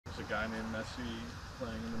guy named Messi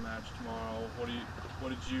playing in the match tomorrow. What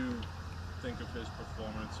did you think of his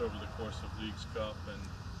performance over the course of League's Cup, and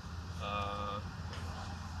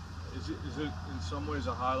is it in some ways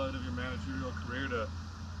a highlight of your managerial career to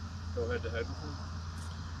go head to head with him?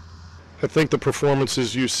 I think the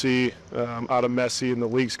performances you see out of Messi in the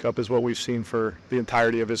League's Cup is what we've seen for the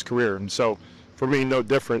entirety of his career, and so for me, no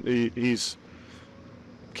different. He's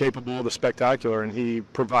capable of the spectacular, and he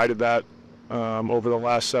provided that over the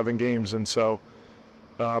last 7 games, and so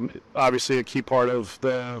obviously a key part of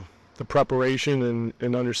the preparation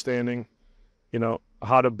and understanding,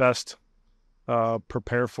 how to best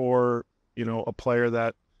prepare for, a player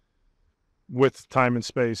that with time and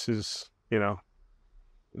space is,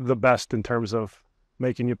 the best in terms of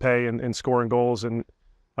making you pay and scoring goals and,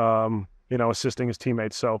 assisting his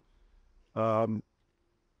teammates. So,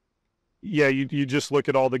 you just look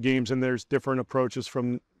at all the games and there's different approaches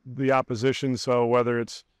from the opposition. So whether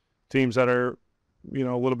it's teams that are, a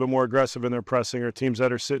little bit more aggressive in their pressing or teams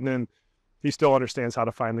that are sitting in, he still understands how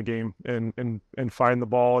to find the game and find the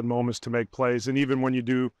ball in moments to make plays. And even when you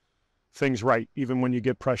do things right, even when you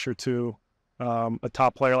get pressure to a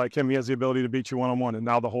top player like him, he has the ability to beat you one-on-one. And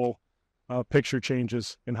now the whole picture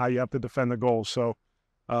changes in how you have to defend the goals. So,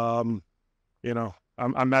 I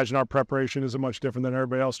imagine our preparation is much different than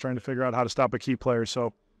everybody else trying to figure out how to stop a key player.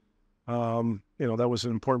 So, that was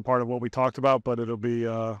an important part of what we talked about, but it'll be,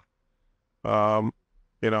 are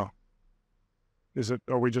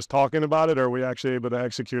we just talking about it, or are we actually able to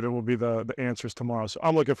execute it will be the answers tomorrow. So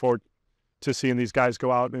I'm looking forward to seeing these guys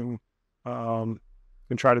go out and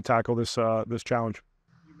try to tackle this challenge.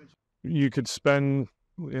 You could spend,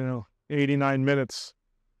 89 minutes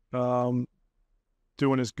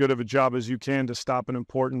doing as good of a job as you can to stop an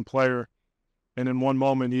important player. And in one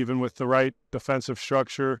moment, even with the right defensive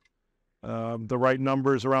structure, the right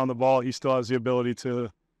numbers around the ball, he still has the ability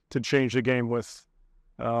to change the game with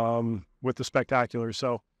the spectacular.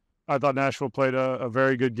 So I thought Nashville played a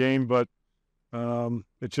very good game, but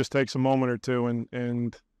it just takes a moment or two,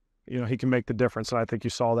 and he can make the difference. And I think you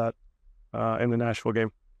saw that in the Nashville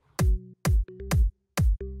game.